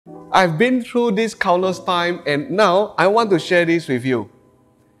I've been through this countless times and now I want to share this with you.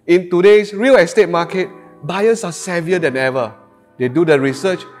 In today's real estate market, buyers are savvier than ever. They do the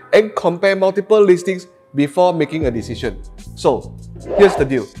research and compare multiple listings before making a decision. So, here's the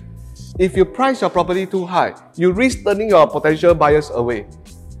deal. If you price your property too high, you risk turning your potential buyers away.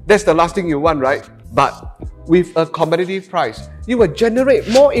 That's the last thing you want, right? But with a competitive price, you will generate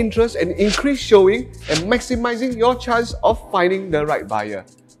more interest and increase showing and maximizing your chance of finding the right buyer.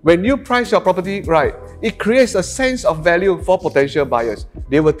 When you price your property right, it creates a sense of value for potential buyers.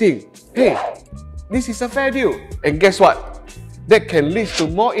 They will think, hey, this is a fair deal. And guess what? That can lead to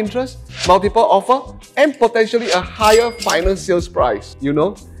more interest, multiple offers, and potentially a higher final sales price. You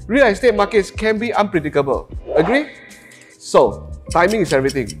know, real estate markets can be unpredictable. Agree? So, timing is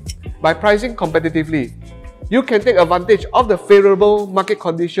everything. By pricing competitively, you can take advantage of the favorable market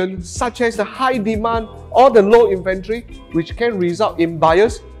conditions such as the high demand or the low inventory, which can result in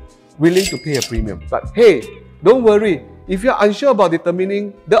buyers willing to pay a premium. But hey, don't worry, if you're unsure about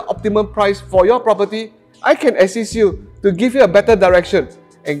determining the optimum price for your property, I can assist you to give you a better direction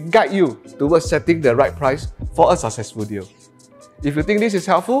and guide you towards setting the right price for a successful deal. If you think this is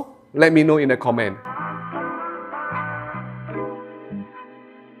helpful, let me know in the comment.